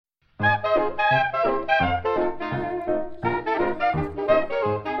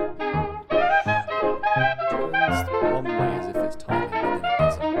One way as if it's timing, but then it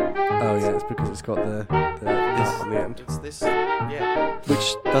doesn't. Oh yeah, it's because it's got the this on the end. It's this, yeah.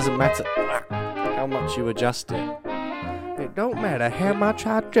 Which doesn't matter how much you adjust it. It don't matter how much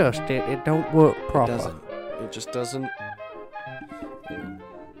I adjust it, it don't work proper. It doesn't. It just doesn't.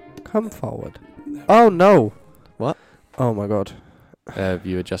 Come forward. Oh no! What? Oh my god. Have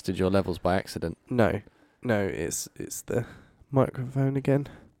you adjusted your levels by accident? No, it's the microphone again.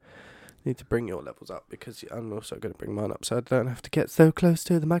 Need to bring your levels up because I'm also going to bring mine up so I don't have to get so close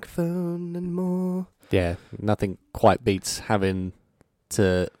to the microphone anymore. Yeah, nothing quite beats having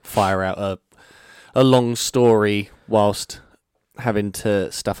to fire out a long story whilst having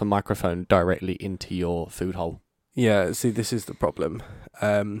to stuff a microphone directly into your food hole. Yeah, see, this is the problem.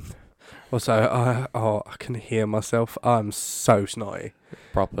 Also, I can hear myself. I'm so snotty.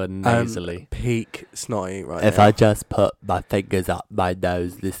 Proper nasally. Peak snotty right If now. I just put my fingers up my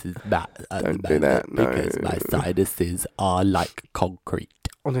nose, this is bad. Don't do that, no. Because my sinuses are like concrete.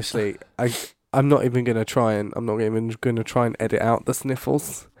 Honestly, I'm not even going to try and edit out the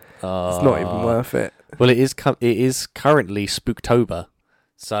sniffles. It's not even worth it. Well, it is currently Spooktober,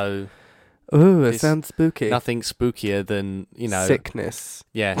 so Ooh, it sounds spooky. nothing spookier than, sickness.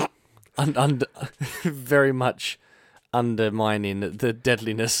 Yeah, very much undermining the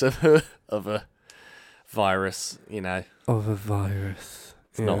deadliness of a virus. Of a virus.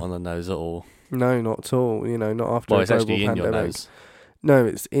 It's not on the nose at all. No, not at all. Not after Well, a it's global actually in pandemic. your nose. No,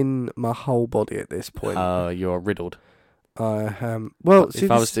 it's in my whole body at this point. You're riddled. I am. Well, If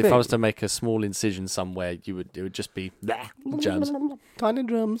I was to make a small incision somewhere, it would just be germs. Tiny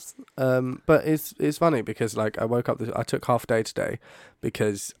drums. But it's funny because I woke up. I took half a day today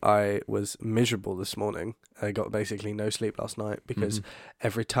because I was miserable this morning. I got basically no sleep last night because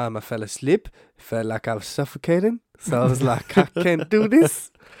every time I fell asleep, it felt like I was suffocating. So I was like, I can't do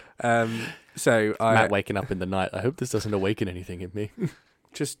this. So Matt waking up in the night. I hope this doesn't awaken anything in me.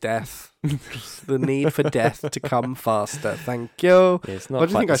 Just death. Just the need for death to come faster. Thank you. Yeah, it's not What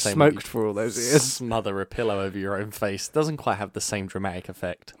do you quite think the I same smoked for all those years? Smother a pillow over your own face. Doesn't quite have the same dramatic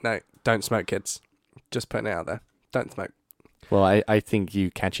effect. No, don't smoke, kids. Just putting it out there. Don't smoke. Well, I think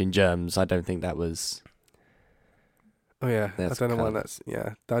you catching germs. I don't think that was. Oh yeah, I don't know why that's.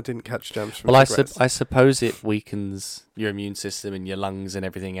 Yeah, I didn't catch germs from cigarettes. I suppose it weakens your immune system and your lungs and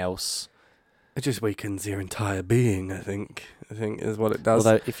everything else. It just weakens your entire being. I think is what it does.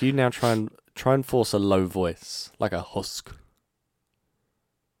 Although, if you now try and force a low voice like a husk,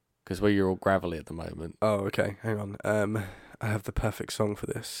 because where you're all gravelly at the moment. Oh, okay. Hang on. I have the perfect song for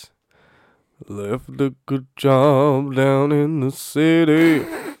this. Left a good job down in the city.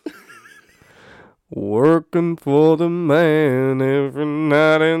 Working for the man every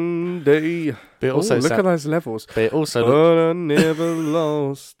night and day. But it also look at those levels. But it also. But I never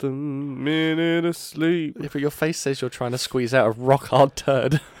lost a minute of sleep. But your face says you're trying to squeeze out a rock hard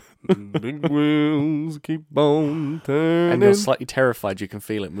turd. Big wheels keep on turning. And you're slightly terrified you can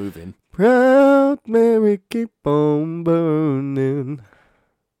feel it moving. Proud Mary keep on burning.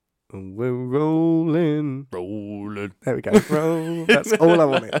 We're rolling. There we go. Roll. That's all I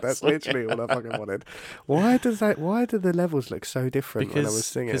wanted. That's literally all I fucking wanted. Why do the levels look so different when I was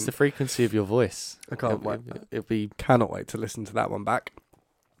singing? Because the frequency of your voice. I can't wait. Cannot wait to listen to that one back.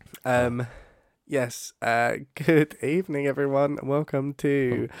 Yes. Good evening, everyone. Welcome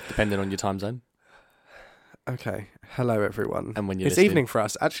to. Depending on your time zone. Okay. Hello, everyone. And when you're it's listening. evening for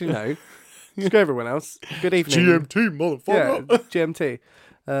us. Actually, no. Screw everyone else. Good evening. GMT, motherfucker. Yeah, GMT.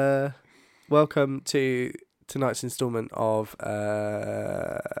 Welcome to tonight's instalment of.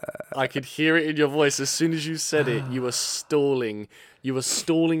 I could hear it in your voice as soon as you said it. You were stalling. You were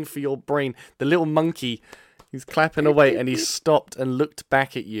stalling for your brain. The little monkey, he's clapping away, and he stopped and looked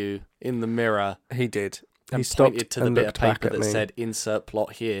back at you in the mirror. He did. And he stopped pointed to the and bit of looked back paper at that me. said "insert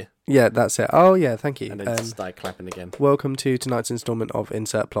plot here." Yeah, that's it. Oh, yeah, thank you. And then started clapping again. Welcome to tonight's instalment of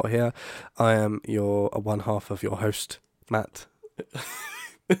Insert Plot Here. I am one half of your host, Matt.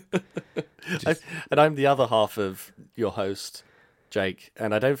 And I'm the other half of your host, Jake.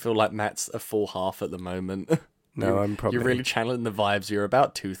 And I don't feel like Matt's a full half at the moment. No, I'm probably... You're really channeling the vibes. You're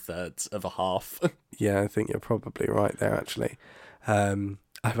about 2/3 of a half. Yeah, I think you're probably right there, actually. I've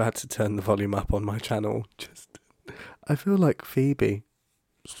had to turn the volume up on my channel. I feel like Phoebe.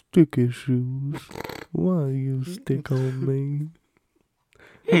 Sticky shoes, why you stick on me?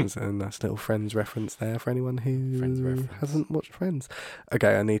 There's a nice little Friends reference there for anyone who hasn't watched Friends.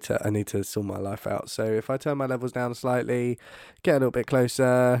 Okay, I need to sort my life out. So if I turn my levels down slightly, get a little bit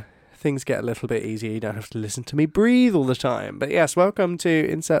closer, things get a little bit easier. You don't have to listen to me breathe all the time. But yes, welcome to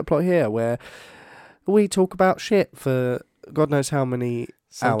Insert Plot Here, where we talk about shit for God knows how many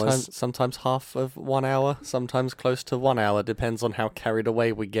hours. Sometimes half of 1 hour, sometimes close to 1 hour, depends on how carried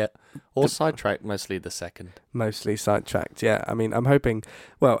away we get. Or sidetracked, mostly the second. Mostly sidetracked, yeah. I mean, I'm hoping...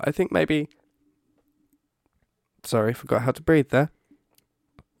 Well, I think maybe... Sorry, forgot how to breathe there.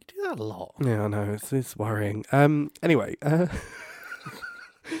 You do that a lot. Yeah, I know. It's worrying. Anyway,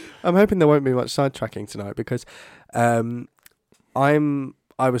 I'm hoping there won't be much sidetracking tonight because I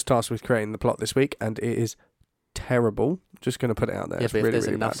was tasked with creating the plot this week and it is terrible. Just going to put it out there. Yeah, it's but if really, there's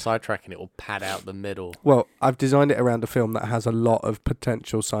really enough bad. sidetracking, it will pad out the middle. Well, I've designed it around a film that has a lot of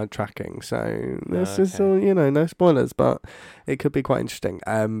potential sidetracking, so this is all, no spoilers, but it could be quite interesting.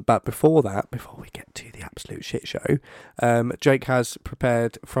 But before we get to the absolute shit show, Jake has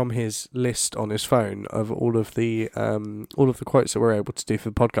prepared from his list on his phone of all of the quotes that we're able to do for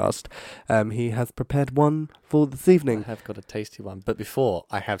the podcast. He has prepared one for this evening. I have got a tasty one, but before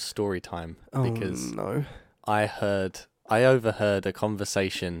I have story time because no. I overheard a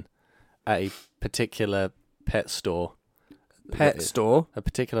conversation at a particular pet store. Store? A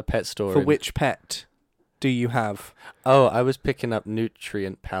particular pet store. For which pet do you have? Oh, I was picking up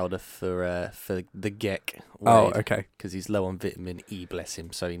nutrient powder for the Gek. Oh, okay. Because he's low on vitamin E, bless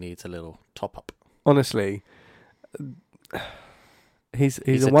him, so he needs a little top up. Honestly, he's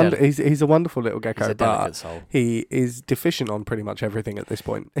a wonderful little gecko, he's a delicate soul. He is deficient on pretty much everything at this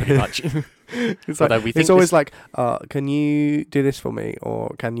point. Pretty much. It's always like, can you do this for me,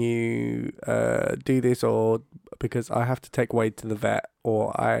 or can you do this, or because I have to take Wade to the vet,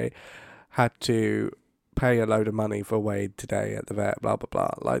 or I had to pay a load of money for Wade today at the vet, blah blah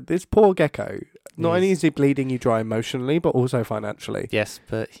blah. Like this poor gecko. Not only is he bleeding you dry emotionally, but also financially. Yes,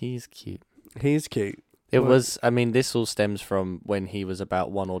 but he's cute. He's cute. This all stems from when he was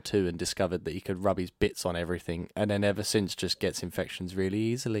about 1 or 2 and discovered that he could rub his bits on everything, and then ever since just gets infections really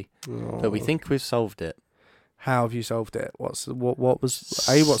easily. Oh. But we think we've solved it. How have you solved it? What's the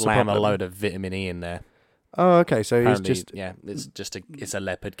Slam problem? a load of vitamin E in there. Oh, okay. So apparently, he's just it's a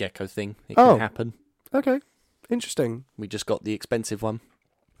leopard gecko thing. It can happen. Okay, interesting. We just got the expensive one.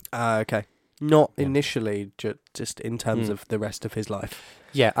 Okay. Not initially, just in terms of the rest of his life.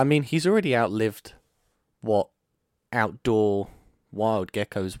 Yeah, I mean, he's already outlived what outdoor wild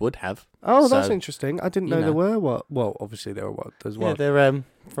geckos would have. Oh, that's interesting. I didn't know there were what. Well, obviously there were as well. Yeah, they're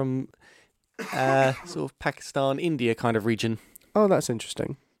from sort of Pakistan, India kind of region. Oh, that's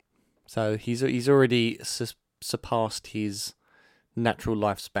interesting. So he's already surpassed his natural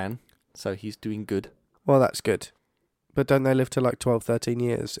lifespan, so he's doing good. Well, that's good. But don't they live to like 12, 13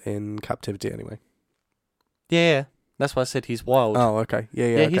 years in captivity anyway? Yeah, that's why I said he's wild. Oh, okay. Yeah,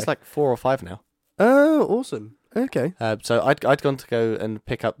 okay. He's like 4 or 5 now. Oh, awesome. Okay. So I'd gone to go and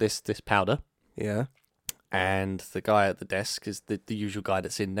pick up this powder. Yeah. And the guy at the desk is the usual guy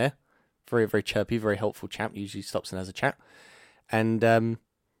that's in there. Very, very chirpy, very helpful chap. Usually stops and has a chat. And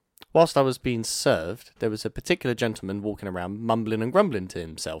whilst I was being served, there was a particular gentleman walking around mumbling and grumbling to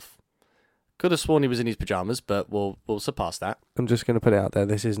himself. Could have sworn he was in his pyjamas, but we'll surpass that. I'm just going to put it out there.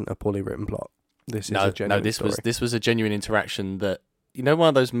 This isn't a poorly written plot. This is a genuine story. This was a genuine interaction that, one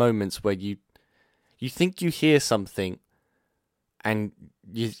of those moments where you think you hear something and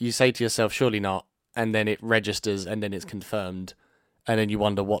you say to yourself, surely not, and then it registers and then it's confirmed, and then you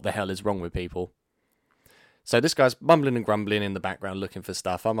wonder what the hell is wrong with people. So this guy's mumbling and grumbling in the background looking for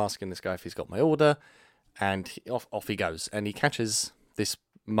stuff. I'm asking this guy if he's got my order, and off he goes. And he catches this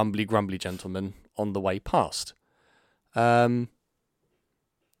mumbly grumbly gentleman on the way past. So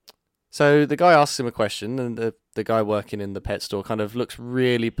the guy asks him a question, and the guy working in the pet store kind of looks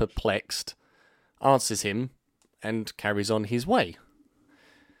really perplexed, answers him, and carries on his way.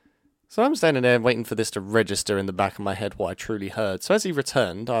 So I'm standing there waiting for this to register in the back of my head what I truly heard. So as he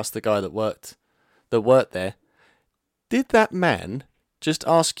returned, I asked the guy that worked there, did that man just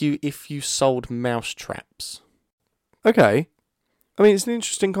ask you if you sold mouse traps? Okay. I mean, it's an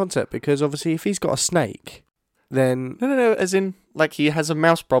interesting concept because obviously if he's got a snake, then... No, as in, like he has a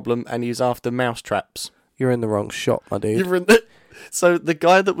mouse problem and he's after mouse traps. You're in the wrong shop, my dude. So the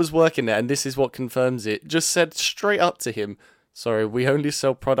guy that was working there, and this is what confirms it, just said straight up to him, sorry, we only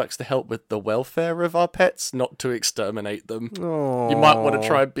sell products to help with the welfare of our pets, not to exterminate them. Aww. You might want to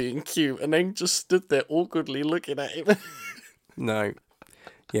try being cute. And then just stood there awkwardly looking at him. No.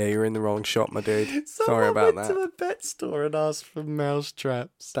 Yeah, you're in the wrong shop, my dude. Sorry about that. I went to a pet store and asked for mouse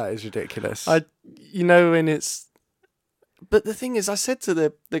traps. That is ridiculous. But the thing is, I said to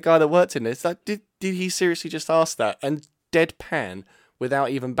the guy that worked in this, like, did he seriously just ask that? And deadpan, without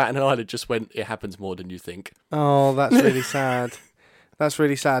even batting an eyelid, just went, it happens more than you think. Oh, that's really sad. That's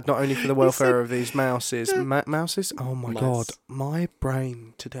really sad, not only for the welfare of these mouses. Mouses? Oh my Mice. god. My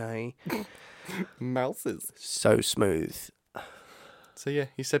brain today. Mouses. So smooth. So yeah,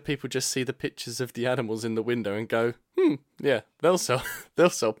 he said people just see the pictures of the animals in the window and go, yeah, they'll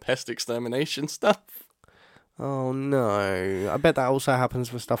sell pest extermination stuff. Oh no. I bet that also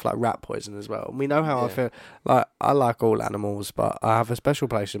happens with stuff like rat poison as well. We know how I Yeah. feel. Like, I like all animals, but I have a special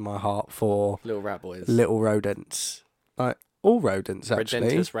place in my heart for Little rat boys. little rodents. Like, all rodents, actually.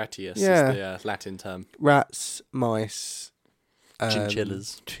 Redentus ratius Yeah. is the Latin term. Rats, mice.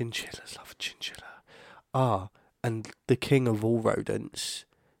 Chinchillas. Chinchillas, love a chinchilla. And the king of all rodents,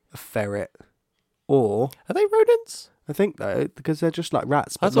 a ferret. Or, Are they rodents? I think though, because they're just like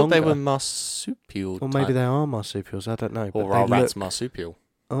rats, I but thought they longer. were marsupial. Or maybe type. they are marsupials, I don't know. Or but are they rats look- marsupial?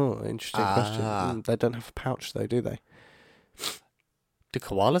 Oh, interesting question. Ah. They don't have a pouch though, do they? Do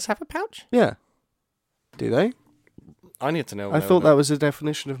koalas have a pouch? Yeah. Do they? I need to know. I thought that was the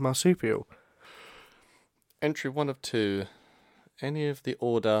definition of marsupial. Entry 1 of 2. Any of the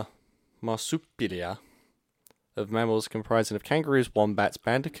order Marsupialia of mammals comprising of kangaroos, wombats,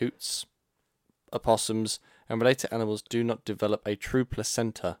 bandicoots, opossums, and related animals do not develop a true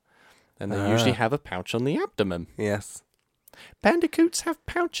placenta, and they usually have a pouch on the abdomen. Yes. Bandicoots have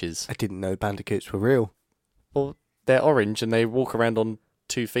pouches. I didn't know bandicoots were real. Well, they're orange and they walk around on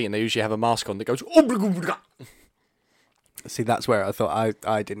 2 feet, and they usually have a mask on that goes. See, that's where I thought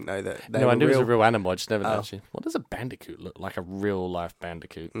I didn't know that they No, were I knew real. it was a real animal. I just never Oh. actually. What does a bandicoot look like? A real life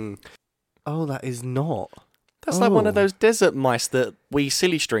bandicoot. Oh, that is not. That's like one of Oh. those desert mice that we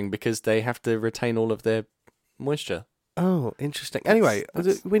silly string because they have to retain all of their moisture. Oh, interesting. Anyway,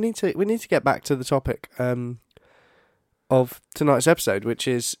 that's- we need to get back to the topic of tonight's episode, which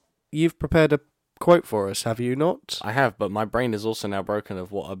is you've prepared a quote for us, have you not? I have, but my brain is also now broken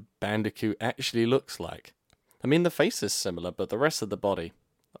of what a bandicoot actually looks like. I mean, the face is similar, but the rest of the body,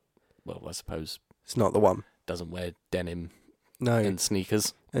 well, I suppose, It's not the one. doesn't wear denim No. and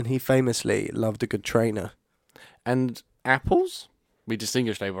sneakers. And he famously loved a good trainer. And apples? We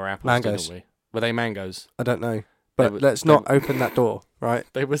distinguished they were apples, Mangoes. didn't we? Were they mangoes? I don't know. But were- let's not open that door, right?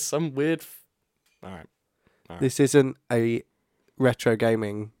 They were some weird... All right. This isn't a retro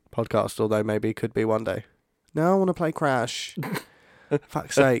gaming podcast, although maybe it could be one day. No, I want to play Crash.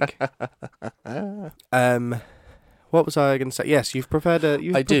 Fuck's sake. What was I going to say? Yes, you've prepared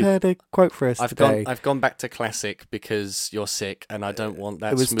a quote for us today. I've gone back to classic because you're sick and I don't want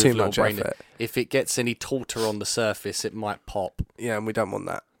that It was smooth too little much brain. effort. If it gets any tauter on the surface, it might pop. Yeah, and we don't want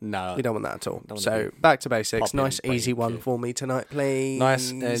that. No. We don't want that at all. Don't wanna So be back to basics. popping Nice, brain easy one kid. for me tonight, please.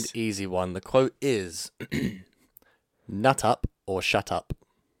 Nice and easy one. The quote is nut up or shut up.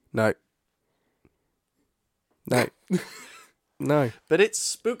 No. No. No. But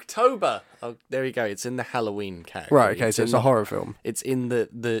it's Spooktober. Oh, there you go. It's in the Halloween category. Right, okay, so it's a horror film. It's in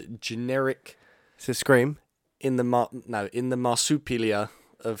the generic It's a Scream. in the marsupialia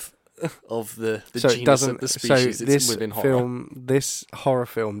of the So it genus doesn't. of the So species. It's this within horror. film, this horror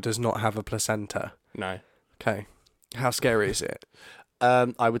film, does not have a placenta. No. Okay. How scary is it?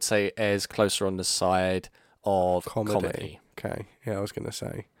 I would say it airs closer on the side of Comedy. comedy. Okay. Yeah, I was gonna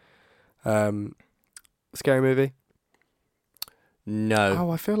say. Scary movie. No.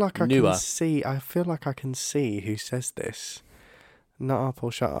 Oh, I feel like I Newer. can see. I feel like I can see who says this. Nut up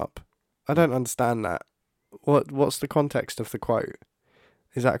or shut up. I don't understand that. What's the context of the quote?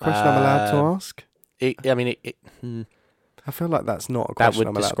 Is that a question I'm allowed to ask? I feel like that's not a That question would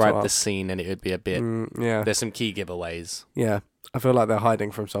I'm allowed describe to the ask. scene, and it would be a bit. Yeah, There's some key giveaways. yeah. I feel like they're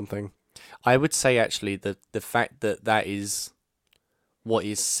hiding from something. I would say actually the fact that is what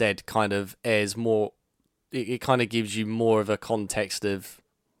is said kind of airs more. It kind of gives you more of a context of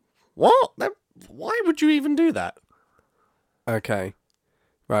what? Why would you even do that? Okay,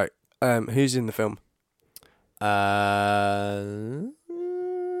 right. Who's in the film?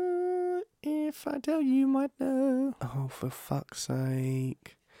 If I tell you, you might know. Oh, for fuck's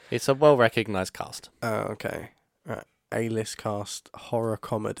sake! It's a well-recognized cast. Oh, okay. Right. A-list cast horror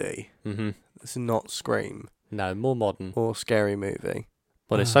comedy. Mm-hmm. It's not Scream No, more modern. or Scary Movie.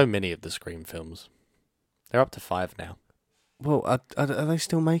 Well, there's so many of the Scream films. They're up to 5 now. Well, are they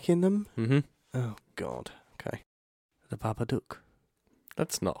still making them? Mm-hmm. Oh God. Okay. The Babadook.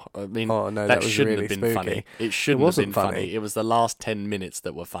 That's not. I mean, Oh no, that that was shouldn't really have been spooky. funny. It shouldn't wasn't have been funny. funny. It was the last 10 minutes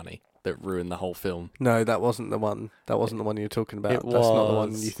that were funny that ruined the whole film. No, that wasn't the one. That wasn't the one you were talking about. It That's not the one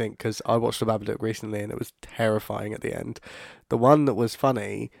was. you think, because I watched The Babadook recently and it was terrifying at the end. The one that was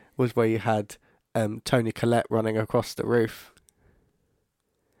funny was where you had Tony Collette running across the roof.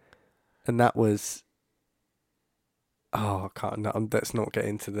 And that was... Oh, I can't... No, let's not get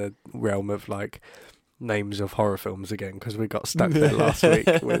into the realm of, like, names of horror films again because we got stuck there last week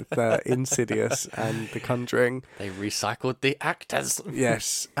with Insidious and The Conjuring. They recycled the actors.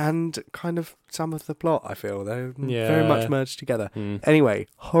 Yes, and kind of some of the plot, I feel. They're Yeah. very much merged together. Mm. Anyway,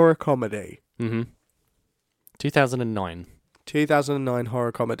 horror comedy. Mm-hmm. 2009. 2009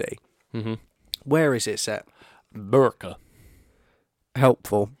 horror comedy. Mm-hmm. Where is it set? Burka.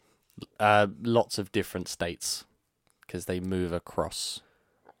 Helpful. Lots of different states because they move across.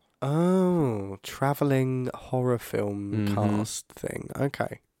 Oh, travelling horror film cast thing.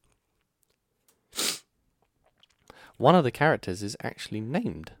 Okay. One of the characters is actually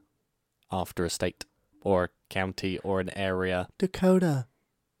named after a state or a county or an area. Dakota.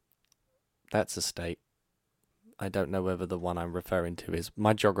 That's a state. I don't know whether the one I'm referring to is.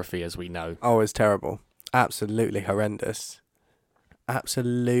 My geography, as we know. Oh, it's terrible. Absolutely horrendous.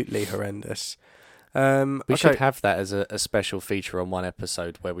 Absolutely horrendous. We should have that as a special feature on one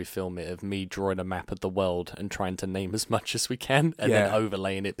episode where we film it of me drawing a map of the world and trying to name as much as we can and then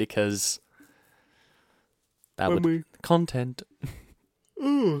overlaying it because that content.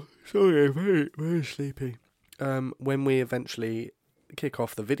 Oh, sorry, I'm very, very sleepy. When we eventually kick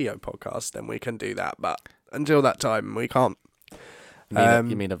off the video podcast, then we can do that. But until that time, we can't.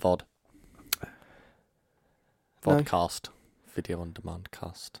 You mean a VOD? Vodcast. Video on demand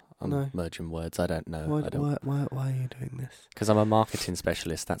cast. I'm merging words. I don't know. Why are you doing this? Because I'm a marketing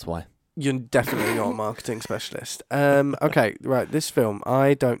specialist, that's why. You're definitely not a marketing specialist. Okay, right, this film,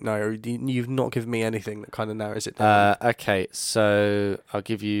 I don't know. You've not given me anything that kind of narrows it down. Okay, so I'll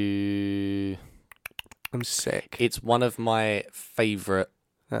give you... I'm sick. It's one of my favourite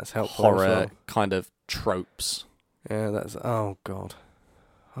That's helpful horror kind of tropes. Yeah, that's... Oh, God.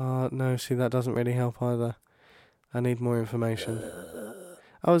 No, see, that doesn't really help either. I need more information.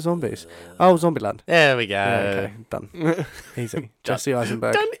 Oh, zombies. Oh, Zombieland. There we go. Yeah, okay, done. Easy. Jesse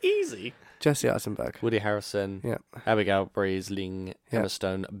Eisenberg. Done easy. Jesse Eisenberg. Woody Harrelson. Yeah. Abigail Breslin. Emma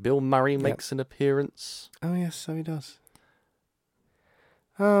Stone. Bill Murray makes an appearance. Oh, yes, so he does.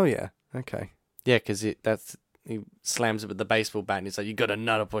 Oh, yeah. Okay. Yeah, because he slams it with the baseball bat and he's like, you got to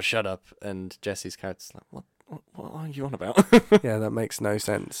nut up or shut up. And Jesse's character's like, what are you on about? Yeah, that makes no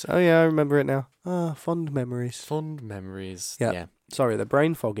sense. Oh, yeah, I remember it now. Ah, fond memories. Fond memories. Yep. Yeah. Sorry, the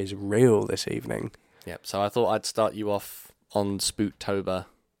brain fog is real this evening. Yep. So I thought I'd start you off on Spooktober.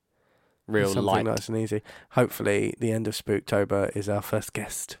 Real Something light. nice and easy. Hopefully, the end of Spooktober is our first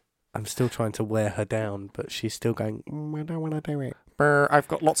guest. I'm still trying to wear her down, but she's still going, I don't want to do it. I've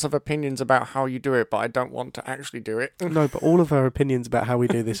got lots of opinions about how you do it, but I don't want to actually do it. No, but all of her opinions about how we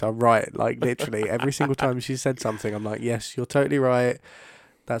do this are right. Like, literally, every single time she said something, I'm like, yes, you're totally right.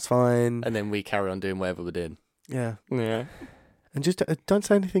 That's fine. And then we carry on doing whatever we did. Yeah. Yeah. And just don't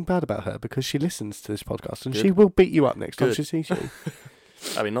say anything bad about her because she listens to this podcast and Good. she will beat you up next time Good. she sees you.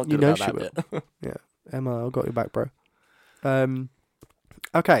 I mean, not You good know about she that bit. Yeah. Emma, I've got your back, bro.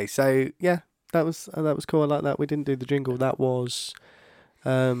 Okay, so yeah, that was cool. I like that. We didn't do the jingle. That was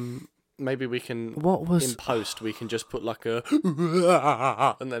Maybe we can in post we can just put like a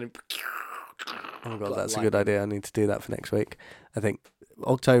and then oh god, that's a good idea. I need to do that for next week. I think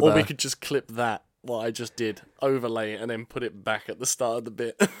October. Or we could just clip that what I just did, overlay it, and then put it back at the start of the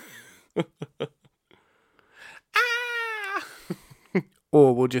bit.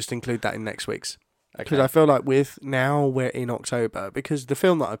 Or we'll just include that in next week's. Because I feel like we're in October, because the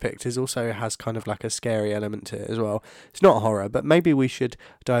film that I picked also has kind of like a scary element to it as well. It's not horror, but maybe we should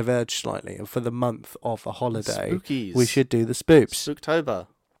diverge slightly. And for the month of a holiday, Spookies. we should do the spoops. Spooktober.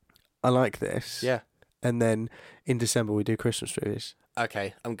 I like this. Yeah. And then in December we do Christmas movies.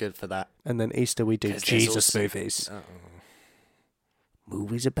 Okay, I'm good for that. And then Easter we do 'Cause Jesus there's movies.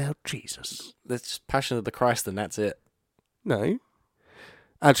 Movies about Jesus. There's Passion of the Christ and that's it. No.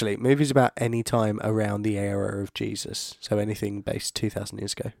 Actually, movies about any time around the era of Jesus. So anything based 2,000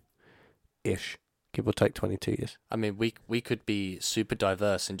 years ago. Ish. Give or take 22 years. I mean, we could be super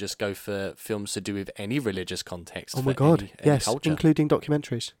diverse and just go for films to do with any religious context. Oh my for god, any yes, culture. including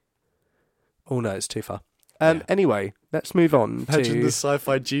documentaries. Oh no, it's too far. Yeah. Anyway, let's move on Imagine to... the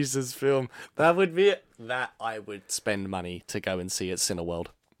sci-fi Jesus film. That would be it. That I would spend money to go and see at Cineworld.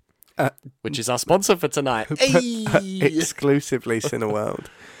 Which is our sponsor for tonight. Exclusively Cineworld.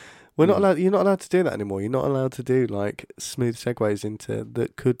 We're not allowed. You're not allowed to do that anymore. You're not allowed to do like smooth segues into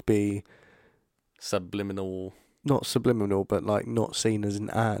that could be Subliminal. not subliminal, but like not seen as an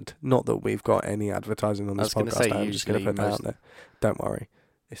ad. Not that we've got any advertising on this podcast. I'm just going to put that out there. Don't worry,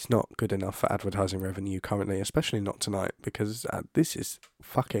 it's not good enough for advertising revenue currently, especially not tonight because this is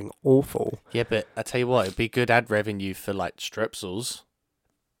fucking awful. Yeah, but I tell you what, it'd be good ad revenue for like Strepsils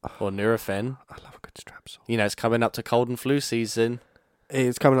or Nurofen. I love a good Strepsil. You know, it's coming up to cold and flu season.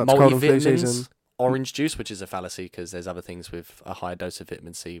 It's coming up to cold and flu Multivitamins, season. orange juice, which is a fallacy because there's other things with a higher dose of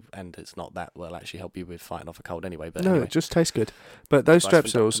vitamin C, and it's not that will actually help you with fighting off a cold anyway. But no, anyway. it just tastes good. But those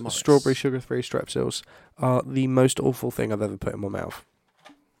Advice from Dr. strepsils, Morris. strawberry sugar-free strepsils, are the most awful thing I've ever put in my mouth.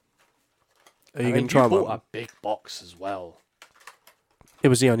 Are you going to try you bought one? a big box as well. It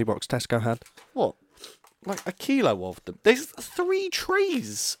was the only box Tesco had. What? Like a kilo of them? There's 3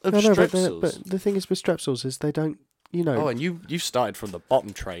 trays of No, strepsils. but the thing is with strepsils is they don't, Oh, and you started from the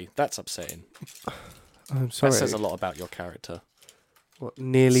bottom tray. That's upsetting. I'm sorry. That says a lot about your character. What,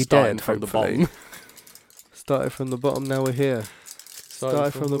 nearly Starting dead, from hopefully. the bottom. Started from the bottom, now we're here.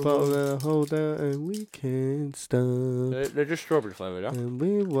 Started from the bottom, bottom. now hold out and we can't stop. They're just strawberry flavoured, yeah? And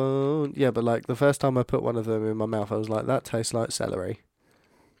we won't. Yeah, but like the first time I put one of them in my mouth, I was like, that tastes like celery.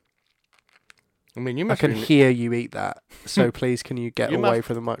 I mean, you I must can hear you eat that. So please, can you get You away must-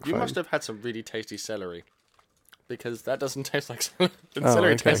 from the microphone? You must have had some really tasty celery. Because that doesn't taste like celery. Oh,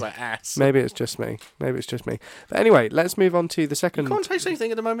 Celery okay. tastes like ass. Maybe it's just me. But anyway, let's move on to the You second. can't taste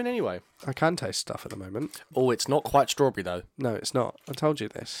anything at the moment anyway. I can taste stuff at the moment. Oh, it's not quite strawberry though. No, it's not. I told you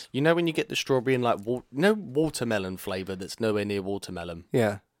this. You know when you get the strawberry in like watermelon flavour that's nowhere near watermelon,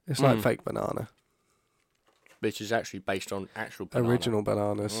 Yeah, it's like fake banana. which is actually based on actual banana. Original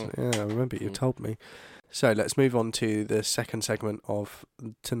bananas. Yeah, I remember you told me. So let's move on to the second segment of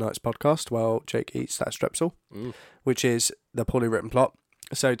tonight's podcast while Jake eats that strepsil, which is the poorly written plot.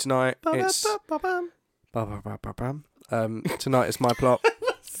 So tonight it's... tonight is my plot.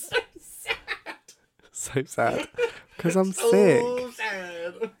 So sad. Because I'm sick. So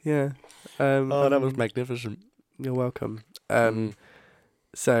sad. Yeah. Oh, that was magnificent. You're welcome.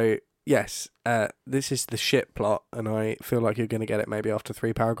 So, yes, this is the shit plot, and I feel like you're going to get it maybe after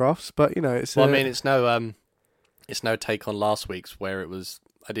 3 paragraphs, but, you know, it's... Well, I mean, it's no take on last week's where it was,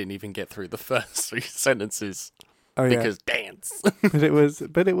 I didn't even get through the first 3 sentences. Oh, yeah. Because dance. but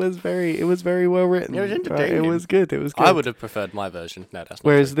it was very well written. It was right? entertaining. It was good. I would have preferred my version. No, that's not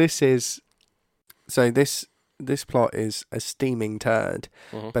Whereas true. this is... So this plot is a steaming turd,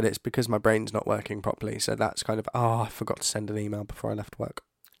 but it's because my brain's not working properly. So that's kind of, I forgot to send an email before I left work.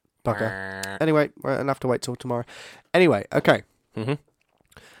 Bugger. Anyway, I'll have to wait till tomorrow. Anyway, okay. Mm-hmm.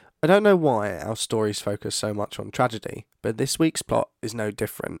 I don't know why our stories focus so much on tragedy, but this week's plot is no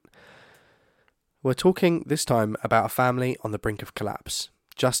different. We're talking this time about a family on the brink of collapse,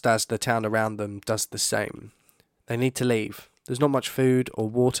 just as the town around them does the same. They need to leave. There's not much food or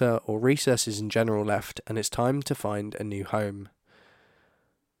water or resources in general left, and it's time to find a new home.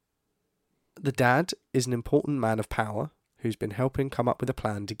 The dad is an important man of power who's been helping come up with a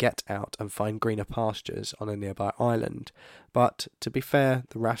plan to get out and find greener pastures on a nearby island. But to be fair,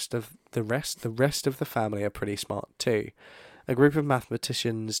 the rest of the family are pretty smart too. A group of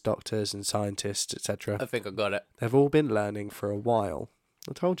mathematicians, doctors and scientists, etc. I think I got it. They've all been learning for a while.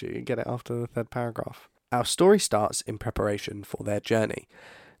 I told you, you get it after the 3rd paragraph. Our story starts in preparation for their journey.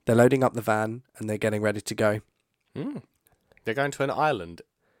 They're loading up the van and they're getting ready to go. They're going to an island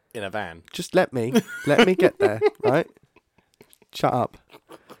in a van. Just let me get there, right? Shut up.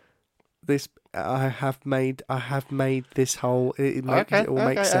 This I have made this whole it all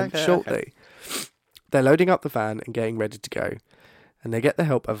makes sense shortly. They're loading up the van and getting ready to go, and they get the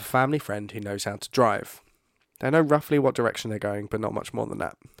help of a family friend who knows how to drive. They know roughly what direction they're going, but not much more than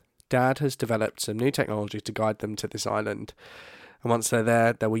that. Dad has developed some new technology to guide them to this island, and once they're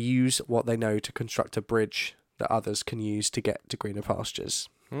there, they will use what they know to construct a bridge that others can use to get to greener pastures.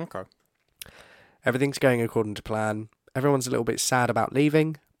 Okay. Everything's going according to plan. Everyone's a little bit sad about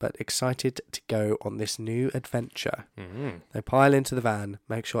leaving, but excited to go on this new adventure. They pile into the van,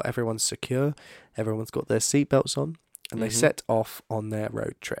 make sure everyone's secure, everyone's got their seatbelts on, and they set off on their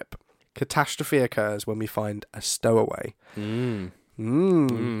road trip. Catastrophe occurs when we find a stowaway. In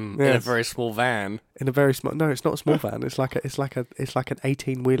a very small van. In a very small. No, it's not a small van. It's like an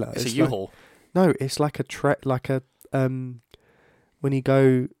 18-wheeler. It's a U-Haul. No, it's like a when you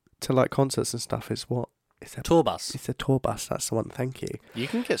go to like concerts and stuff. It's what? It's a Tour bus. It's a tour bus. That's the one. Thank you. You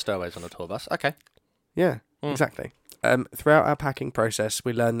can get stowaways on a tour bus. Okay. Yeah, exactly. Throughout our packing process,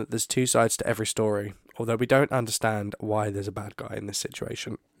 we learn that there's 2 sides to every story, although we don't understand why there's a bad guy in this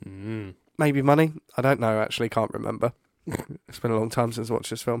situation. Maybe money? I don't know, actually, can't remember. It's been a long time since I watched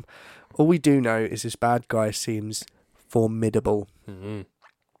this film. All we do know is this bad guy seems formidable.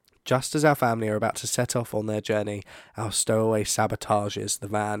 Just as our family are about to set off on their journey, our stowaway sabotages the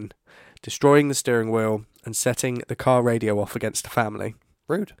van, destroying the steering wheel and setting the car radio off against the family.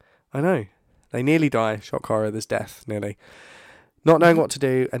 Rude. I know. They nearly die. Shock horror, there's death, nearly. Not knowing what to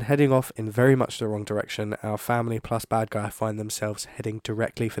do and heading off in very much the wrong direction, our family plus bad guy find themselves heading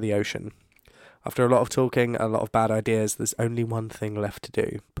directly for the ocean. After a lot of talking, a lot of bad ideas, there's only one thing left to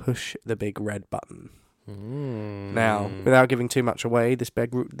do. Push the big red button. Now, without giving too much away, this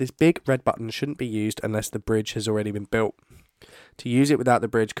big red button shouldn't be used unless the bridge has already been built. To use it without the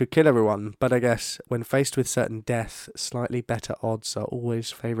bridge could kill everyone, but I guess when faced with certain death, slightly better odds are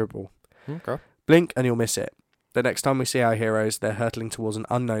always favourable. Okay. Blink and you'll miss it. The next time we see our heroes, they're hurtling towards an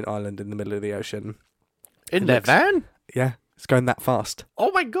unknown island in the middle of the ocean. In their van? Yeah, it's going that fast.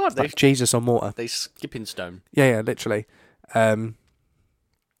 Oh my god. Like Jesus on water. They skipping stone. Yeah, literally.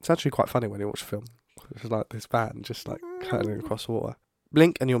 It's actually quite funny when you watch the film. It's like this van just like hurtling across water.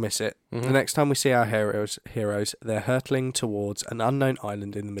 Blink and you'll miss it. Mm-hmm. The next time we see our heroes, they're hurtling towards an unknown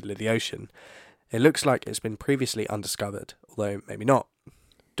island in the middle of the ocean. It looks like it's been previously undiscovered, although maybe not.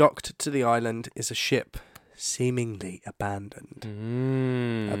 Docked to the island is a ship, seemingly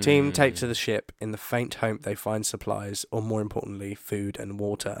abandoned. Our team take to the ship in the faint hope they find supplies, or more importantly, food and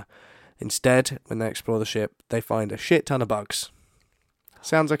water. Instead, when they explore the ship, they find a shit ton of bugs.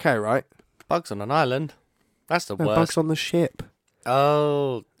 Sounds okay, right? Bugs on an island? That's the No, worst. bugs on the ship.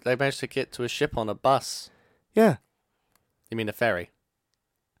 Oh, they managed to get to a ship on a bus. Yeah. You mean a ferry?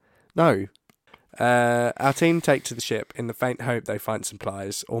 No. Our team take to the ship in the faint hope they find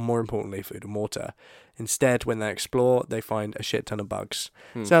supplies, or more importantly, food and water. Instead, when they explore, they find a shit ton of bugs.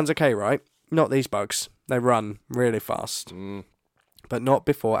 Sounds okay, right? Not these bugs. They run really fast. But not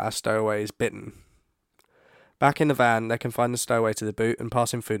before our stowaway is bitten. Back in the van, they can find the stowaway to the boot and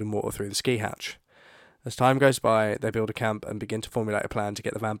pass him food and water through the ski hatch. As time goes by, they build a camp and begin to formulate a plan to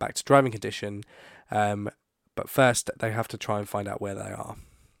get the van back to driving condition. But first, they have to try and find out where they are.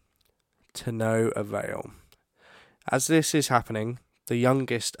 To no avail. As this is happening, the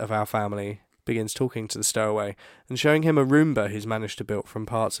youngest of our family begins talking to the stowaway and showing him a Roomba he's managed to build from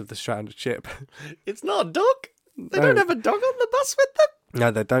parts of the stranded ship. It's not a dog? They don't have a dog on the bus with them? No,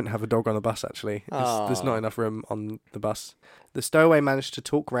 they don't have a dog on the bus, actually. There's not enough room on the bus. The stowaway managed to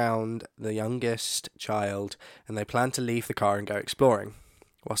talk round the youngest child, and they plan to leave the car and go exploring,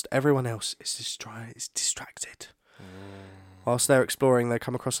 whilst everyone else is distracted. Whilst they're exploring, they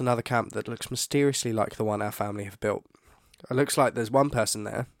come across another camp that looks mysteriously like the one our family have built. It looks like there's one person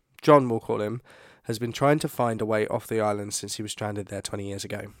there, John we'll call him, has been trying to find a way off the island since he was stranded there 20 years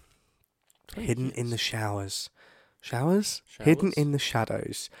ago. Hidden in the showers. Showers? Hidden in the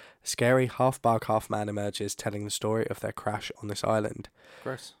shadows. A scary half-bug, half-man emerges, telling the story of their crash on this island.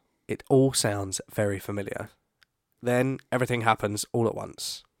 Gross. It all sounds very familiar. Then everything happens all at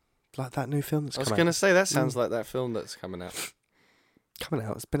once. Like that new film that's coming out. I was going to say, that sounds like that film that's coming out. Coming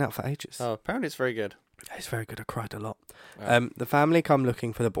out? It's been out for ages. Oh, apparently it's very good. It's very good. I cried a lot. Oh. The family come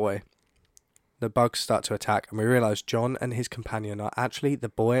looking for the boy. The bugs start to attack, and we realise John and his companion are actually the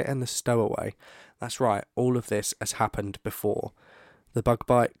boy and the stowaway. That's right, all of this has happened before. The bug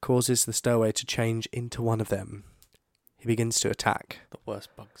bite causes the stowaway to change into one of them. He begins to attack. The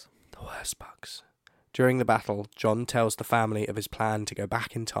worst bugs. The worst bugs. During the battle, John tells the family of his plan to go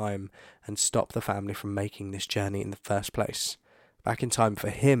back in time and stop the family from making this journey in the first place. Back in time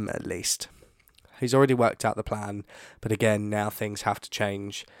for him, at least. He's already worked out the plan, but again, now things have to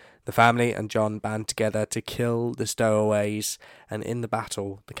change. The family and John band together to kill the stowaways, and in the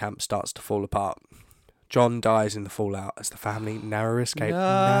battle, the camp starts to fall apart. John dies in the fallout as the family narrow escape.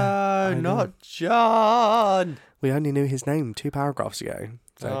 No, not John! We only knew his name 2 paragraphs ago.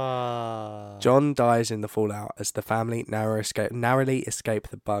 So John dies in the fallout as the family narrowly escape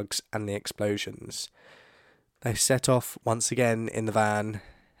the bugs and the explosions. They set off once again in the van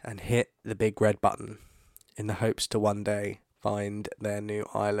and hit the big red button in the hopes to one day find their new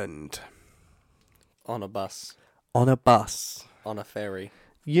island. On a bus. On a bus. On a ferry.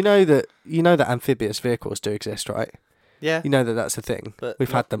 You know that amphibious vehicles do exist, right? Yeah. You know that that's a thing. But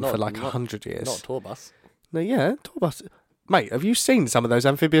We've had them for like 100 years. Not a tour bus. No, yeah, tour bus. Mate, have you seen some of those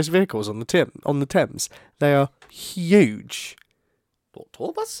amphibious vehicles on the Thames? They are huge. What,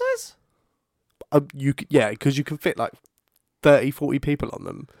 tour bus size? Because you can fit like 30, 40 people on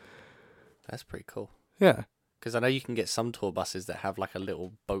them. That's pretty cool. Yeah. Because I know you can get some tour buses that have like a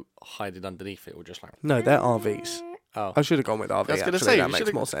little boat hiding underneath it, or just like... No, they're RVs. Oh. I should have gone with RV, I was going to actually. say, that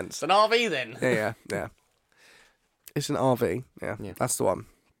makes more sense. It's an RV then. Yeah. It's an RV. Yeah, that's the one.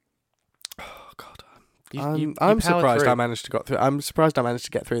 Oh, God. I'm surprised I managed to get through. I'm surprised I managed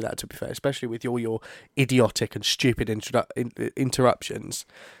to get through that, to be fair, especially with all your idiotic and stupid interruptions.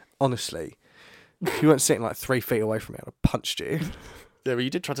 Honestly. If you weren't sitting like 3 feet away from me, I'd have punched you. Yeah, but you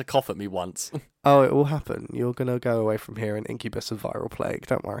did try to cough at me once. Oh, it will happen. You're going to go away from here an incubus of viral plague.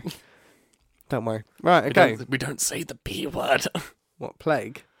 Don't worry. Don't worry. Right, okay. We don't say the P word. What,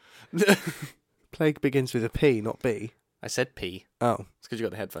 plague? Plague begins with a P, not B. I said P. Oh. It's because you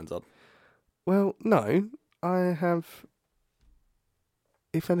got the headphones on. Well, no, I have.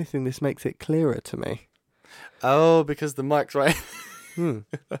 If anything, this makes it clearer to me. Oh, because the mic's right. Hmm.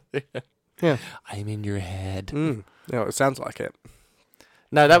 Yeah. I'm in your head. Yeah, it sounds like it.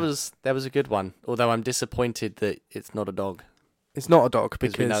 No, that was a good one. Although I'm disappointed that it's not a dog. It's not a dog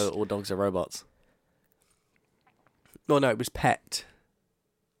Because we know because. all dogs are robots. Well, no, it was pet.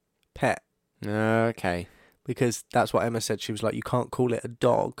 Pet. Okay. Because that's what Emma said. She was like, you can't call it a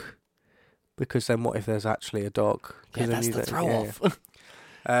dog. Because then what if there's actually a dog? Yeah, then that's the throw-off.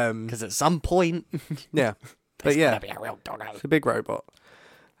 Because at some point... yeah. There's But yeah, gonna be a real doggo. it's a big robot.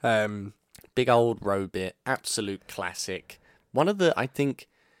 Big old robot. Absolute classic. One of the, I think...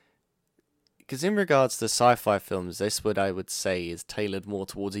 Because in regards to sci-fi films, this what I would say is tailored more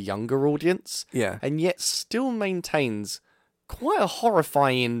towards a younger audience. Yeah. And yet still maintains quite a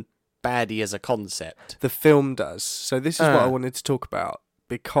horrifying baddie as a concept. The film does. So this is what I wanted to talk about.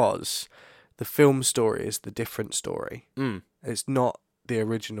 Because the film story is the different story. It's not the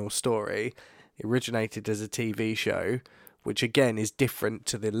original story. It originated as a TV show, which again is different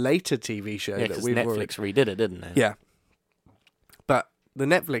to the later TV show Yeah, that because we've Netflix redid it, didn't they? Yeah. But the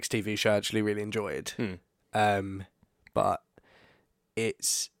Netflix TV show I actually really enjoyed. But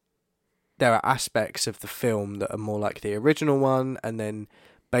there are aspects of the film that are more like the original one, and then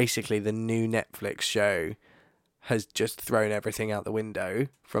basically the new Netflix show has just thrown everything out the window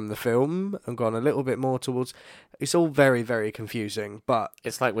from the film and gone a little bit more towards... It's all very, very confusing, but...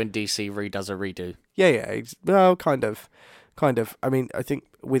 It's like when DC redoes a redo. Yeah, well, kind of. I mean, I think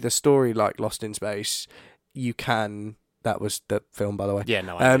with a story like Lost in Space, you can... That was the film, by the way. Yeah,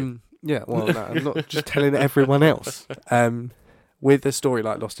 no, I do. Yeah, well, no, I'm not just telling everyone else. With a story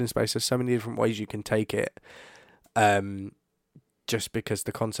like Lost in Space, there's so many different ways you can take it. Just because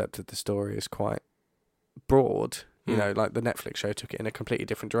the concept of the story is quite broad. You know, like the Netflix show took it in a completely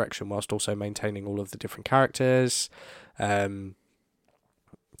different direction whilst also maintaining all of the different characters,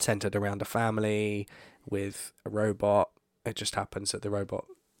 centered around a family with a robot. It just happens that the robot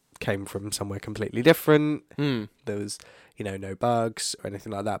came from somewhere completely different. There was, no bugs or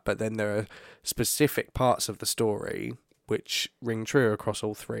anything like that. But then there are specific parts of the story which ring true across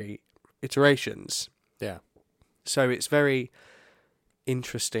all three iterations. Yeah. So it's very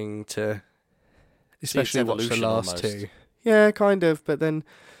interesting to... Especially watch the last almost. two. Yeah, kind of, but then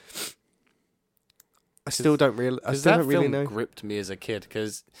I still don't really know. That film gripped me as a kid,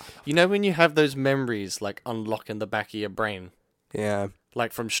 because when you have those memories like unlocking the back of your brain, Yeah.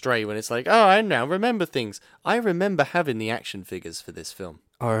 like from Stray, when it's like, oh, I now remember things. I remember having the action figures for this film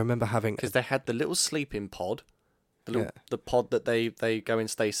I remember having... because they had the little sleeping pod, the pod that they go in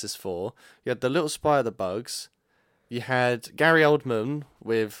stasis for. You had the little spider bugs. You had Gary Oldman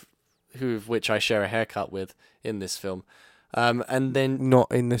with which I share a haircut with in this film. And then... Not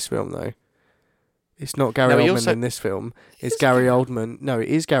in this film, though. It's not Gary Oldman in this film. It's Gary Oldman. No, it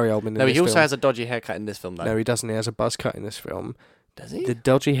is Gary Oldman in this film. No, he also has a dodgy haircut in this film, though. No, he doesn't. He has a buzz cut in this film. Does he? The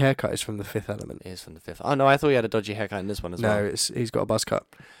dodgy haircut is from The Fifth Element. It is from The Fifth. Oh, no, I thought he had a dodgy haircut in this one as well. No, he's got a buzz cut.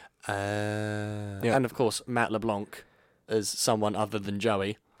 And, of course, Matt LeBlanc as someone other than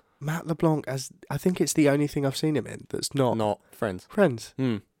Joey. Matt LeBlanc, I think it's the only thing I've seen him in that's not Friends. Friends.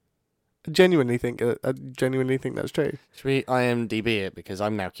 I genuinely think that's true. Should we IMDb it, because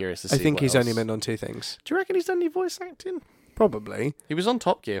I'm now curious to see. I think he's else. only been on two things. Do you reckon he's done any voice acting? Probably. He was on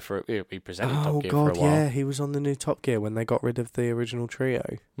Top Gear he presented Top Gear for a while. Yeah, he was on the new Top Gear when they got rid of the original trio.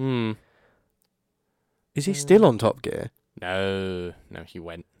 Is he still on Top Gear? No, he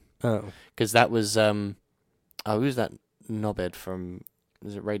went. Oh, because that was who's that knobhead from?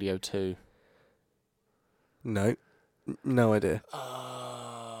 Is it Radio 2? No idea.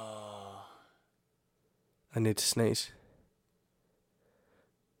 I need to sneeze.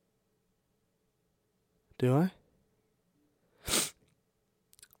 Do I?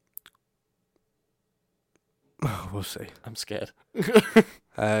 Oh, we'll see. I'm scared.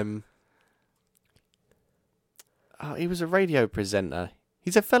 He was a radio presenter.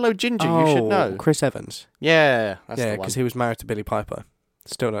 He's a fellow ginger, you should know. Chris Evans. Yeah, that's the one. Yeah, because he was married to Billie Piper.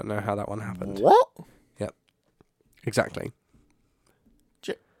 Still don't know how that one happened. What? Yep. Exactly.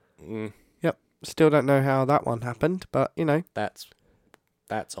 Mm. Yep. Still don't know how that one happened, but, That's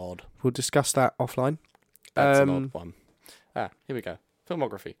odd. We'll discuss that offline. That's an odd one. Here we go.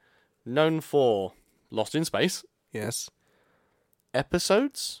 Filmography. Known for Lost in Space. Yes.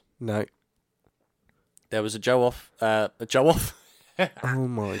 No. There was a Joe off. Oh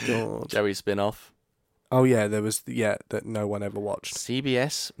my god. Joey spin-off. Oh yeah, there was that no one ever watched.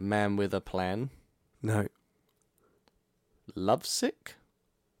 CBS Man with a Plan. No. Lovesick.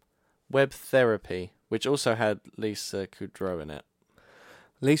 Web Therapy, which also had Lisa Kudrow in it.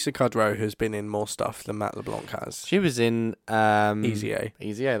 Lisa Kudrow has been in more stuff than Matt LeBlanc has. She was in Easy A.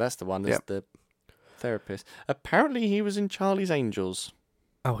 Easy A, that's the one. That's Yep. the therapist. Apparently, he was in Charlie's Angels.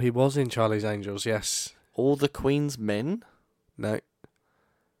 Oh, he was in Charlie's Angels, yes. All the Queen's Men. No.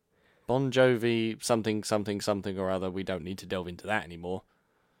 Bon Jovi, something, something, something or other. We don't need to delve into that anymore.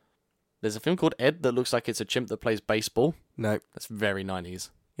 There's a film called Ed that looks like it's a chimp that plays baseball. No. That's very 90s.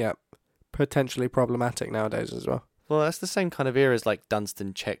 Yep. Potentially problematic nowadays as well. Well, that's the same kind of era as like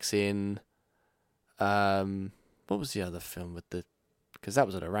Dunstan Checks In. What was the other film with the... Because that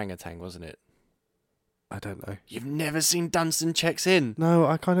was an orangutan, wasn't it? I don't know. You've never seen Dunstan Checks In? No,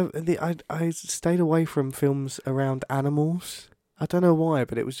 I stayed away from films around animals. I don't know why,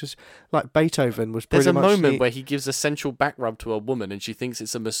 but it was just like Beethoven was pretty There's a much moment where he gives a sensual back rub to a woman and she thinks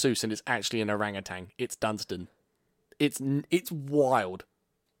it's a masseuse and it's actually an orangutan. It's Dunstan. It's wild.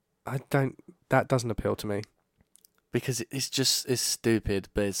 That doesn't appeal to me. Because it's stupid,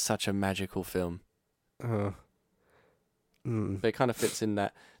 but it's such a magical film. But it kind of fits in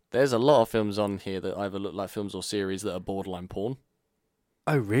that. There's a lot of films on here that either look like films or series that are borderline porn.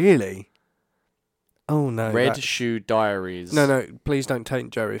 Oh, really? Oh, no. Red Shoe Diaries. No, please don't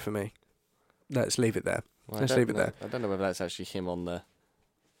taint Joey for me. Let's leave it there. Well, Let's leave it there. I don't know whether that's actually him on the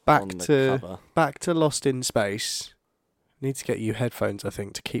Back cover. to Lost in Space. Need to get you headphones, I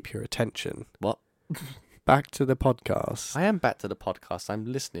think, to keep your attention. What? Back to the podcast. I am back to the podcast. I'm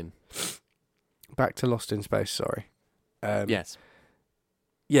listening. Back to Lost in Space, sorry. Yes.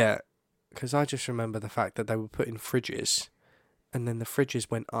 Yeah, because I just remember the fact that they were put in fridges, and then the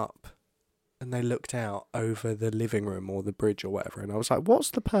fridges went up, and they looked out over the living room or the bridge or whatever, and I was like, what's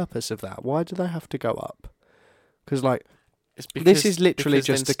the purpose of that? Why do they have to go up? Because, like, this is literally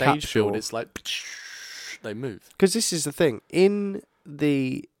just a capsule. Field, it's like, they move. Because this is the thing. In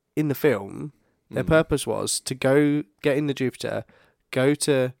the film, their purpose was to go get in the Jupiter, go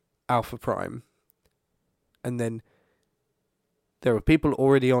to Alpha Prime, and then there were people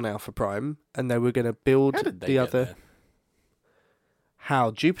already on Alpha Prime, and they were going to build the other... There? How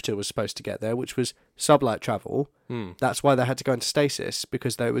Jupiter was supposed to get there, which was sublight travel. That's why they had to go into stasis,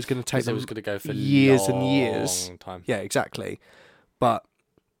 because it was going to take them for years and years. Time. Yeah, exactly. But...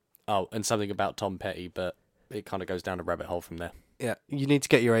 Oh, and something about Tom Petty, but it kind of goes down a rabbit hole from there. Yeah, you need to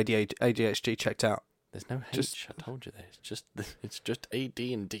get your ADHD checked out. There's no H, I told you that. It's just AD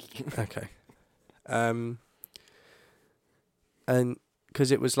and D. Okay. And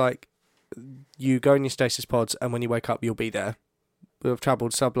because it was like, you go in your stasis pods, and when you wake up, you'll be there. We'll have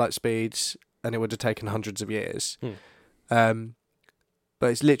travelled sublight speeds, and it would have taken hundreds of years. But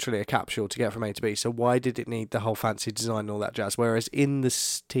it's literally a capsule to get from A to B. So why did it need the whole fancy design and all that jazz? Whereas in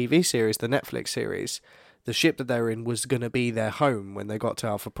this TV series, the Netflix series, the ship that they were in was going to be their home when they got to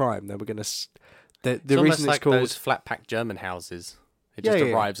Alpha Prime. They were going to... The reason it's like called... those flat-packed German houses. It just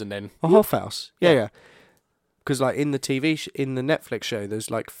arrives and then... A Hofhaus. Yeah. Because like in the in the Netflix show,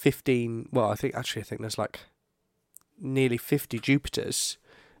 there's like 15... Well, I think there's like nearly 50 Jupiters,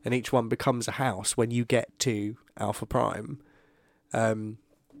 and each one becomes a house when you get to Alpha Prime.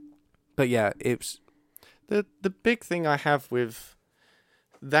 But yeah, it's... The big thing I have with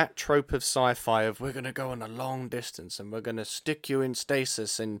that trope of sci-fi of we're going to go on a long distance and we're going to stick you in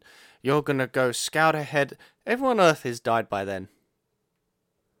stasis and you're going to go scout ahead. Everyone on Earth has died by then.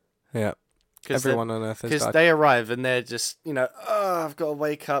 Yeah. Everyone on Earth has died. Because they arrive and they're just, I've got to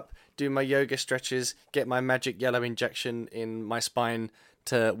wake up, do my yoga stretches, get my magic yellow injection in my spine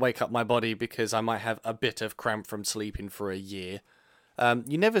to wake up my body because I might have a bit of cramp from sleeping for a year.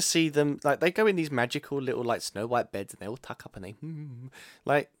 You never see them, like, they go in these magical little, like, Snow White beds and they all tuck up and they,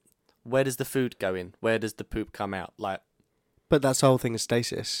 like, where does the food go in? Where does the poop come out? Like, but that's the whole thing of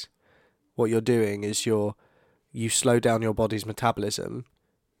stasis. What you're doing is you slow down your body's metabolism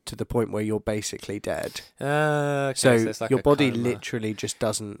to the point where you're basically dead. Okay, so it's like your body coma. literally just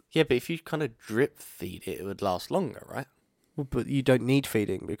doesn't... Yeah, but if you kind of drip feed it, it would last longer, right? Well, but you don't need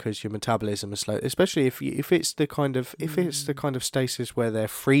feeding because your metabolism is slow. Especially if it's the kind of stasis where they're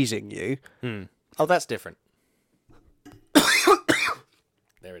freezing you. Oh, that's different.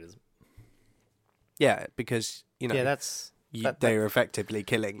 There it is. Yeah, because they're effectively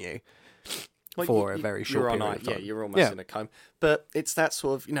killing you for a very short period of time. Yeah, you're almost in a coma. But it's that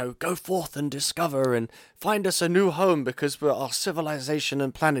sort of, go forth and discover and find us a new home because our civilization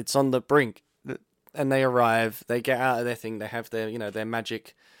and planet's on the brink. And they arrive, they get out of their thing, they have their, their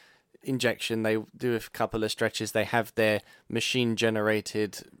magic injection, they do a couple of stretches, they have their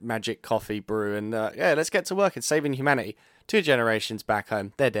machine-generated magic coffee brew, and let's get to work. It's saving humanity. 2 generations back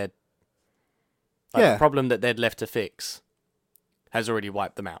home, they're dead. The problem that they'd left to fix has already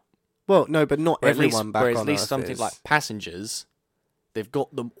wiped them out. Well, no, but not everyone back on Earth at least something is. like passengers They've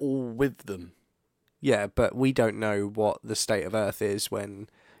got them all with them. Yeah, but we don't know what the state of Earth is when,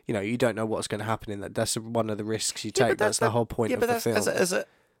 you don't know what's going to happen in that. That's one of the risks you take. That's the whole point of the film.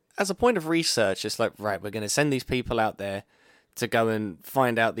 As a point of research, it's like, right, we're going to send these people out there to go and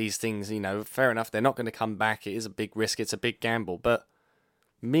find out these things. Fair enough, they're not going to come back. It is a big risk. It's a big gamble. But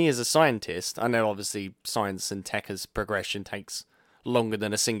me as a scientist, I know obviously science and tech as progression takes longer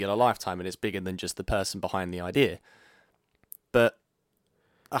than a singular lifetime, and it's bigger than just the person behind the idea. But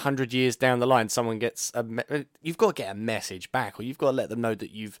 100 years down the line, someone gets you've got to get a message back, or you've got to let them know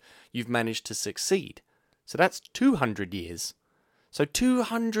that you've managed to succeed. So that's 200 years. So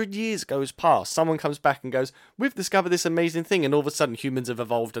 200 years goes past. Someone comes back and goes, "We've discovered this amazing thing," and all of a sudden humans have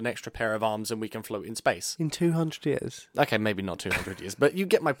evolved an extra pair of arms and we can float in space. In 200 years? Okay, maybe not 200 years, but you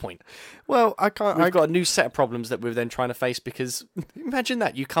get my point. Well, We've got a new set of problems that we're then trying to face, because imagine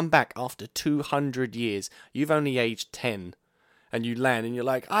that. You come back after 200 years. You've only aged 10. And you land and you're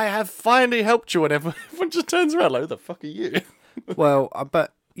like, "I have finally helped you," and everyone just turns around like, "Who the fuck are you?" Well,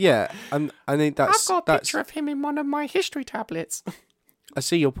 but yeah, I think I've got a picture of him in one of my history tablets. I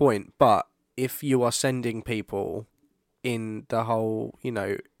see your point, but if you are sending people in the whole,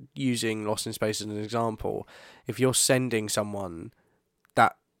 using Lost in Space as an example, if you're sending someone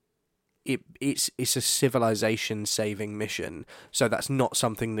that it's a civilization saving mission, so that's not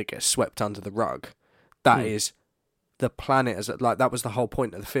something that gets swept under the rug. That is the planet, that was the whole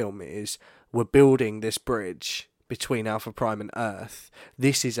point of the film, is we're building this bridge between Alpha Prime and Earth.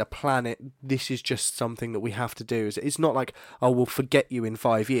 This is a planet. This is just something that we have to do. It's not like, oh, we'll forget you in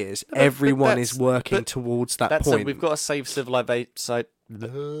 5 years. Everyone is working towards that point. We've got to save civilization.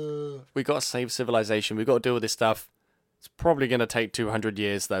 We've got to save civilization. We've got to deal with this stuff. It's probably going to take 200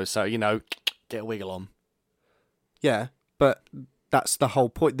 years, though. So, get a wiggle on. Yeah, but that's the whole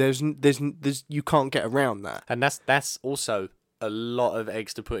point. There's you can't get around that. And that's also a lot of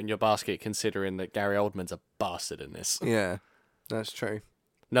eggs to put in your basket, considering that Gary Oldman's a bastard in this. Yeah, that's true.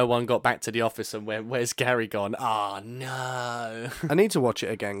 No one got back to the office and went, "Where's Gary gone?" Oh, no. I need to watch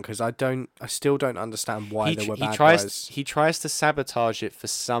it again because I still don't understand why there were bad guys. He tries to sabotage it for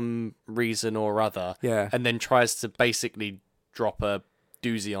some reason or other. Yeah. And then tries to basically drop a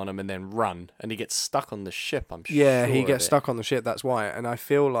doozy on him and then run, and he gets stuck on the ship. I'm sure. Yeah, he gets stuck on the ship. That's why, and I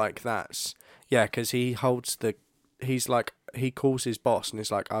feel like that's because he calls his boss and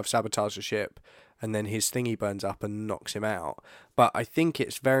is like, "I've sabotaged the ship," and then his thingy burns up and knocks him out. But I think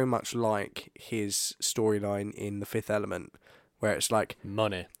it's very much like his storyline in The Fifth Element, where it's like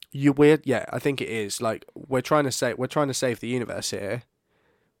money. Yeah, I think it is. Like we're trying to save the universe here,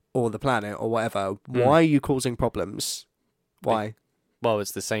 or the planet, or whatever. Why are you causing problems? Why? Well,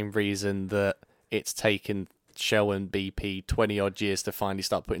 it's the same reason that it's taken Shell and BP 20-odd years to finally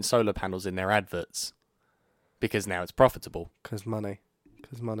start putting solar panels in their adverts. Because now it's profitable. Because money.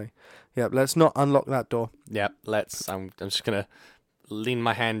 Yeah, let's not unlock that door. Yeah, I'm just going to lean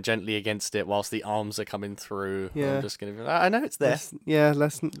my hand gently against it whilst the arms are coming through. Yeah. I'm just going to... I know it's there.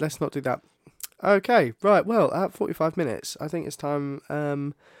 Let's not do that. Okay, right, well, at 45 minutes, I think it's time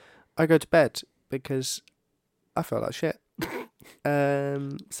I go to bed because I feel like shit.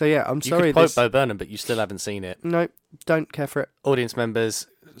 So yeah, I'm sorry. You could quote Bo Burnham, but you still haven't seen it. No, don't care for it. Audience members,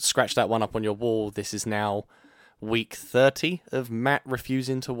 scratch that one up on your wall. This is now week 30 of Matt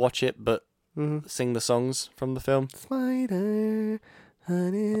refusing to watch it, but sing the songs from the film. Spider,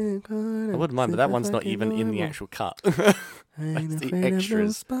 honey, I wouldn't mind, but that one's not even in the actual cut. That's the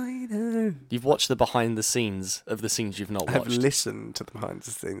extras. You've watched the behind the scenes of the scenes you've not watched. I've listened to the behind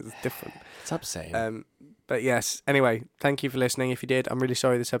the scenes. It's different. It's upsetting. But yes, anyway, thank you for listening. If you did, I'm really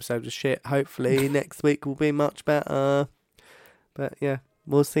sorry this episode was shit. Hopefully next week will be much better. But yeah,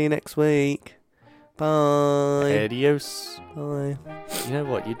 we'll see you next week. Bye. Adios. Bye. You know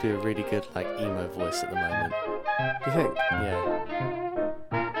what? You do a really good emo voice at the moment. You think? Yeah.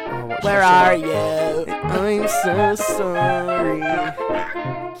 Oh, where are you? I'm so sorry. I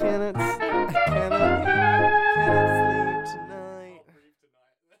cannot sleep tonight.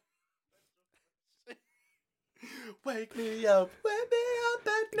 Wake me up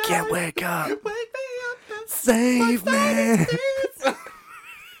at night. Can't wake up. Wake me up and Save me.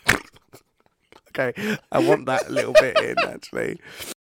 Okay, I want that little bit in, actually.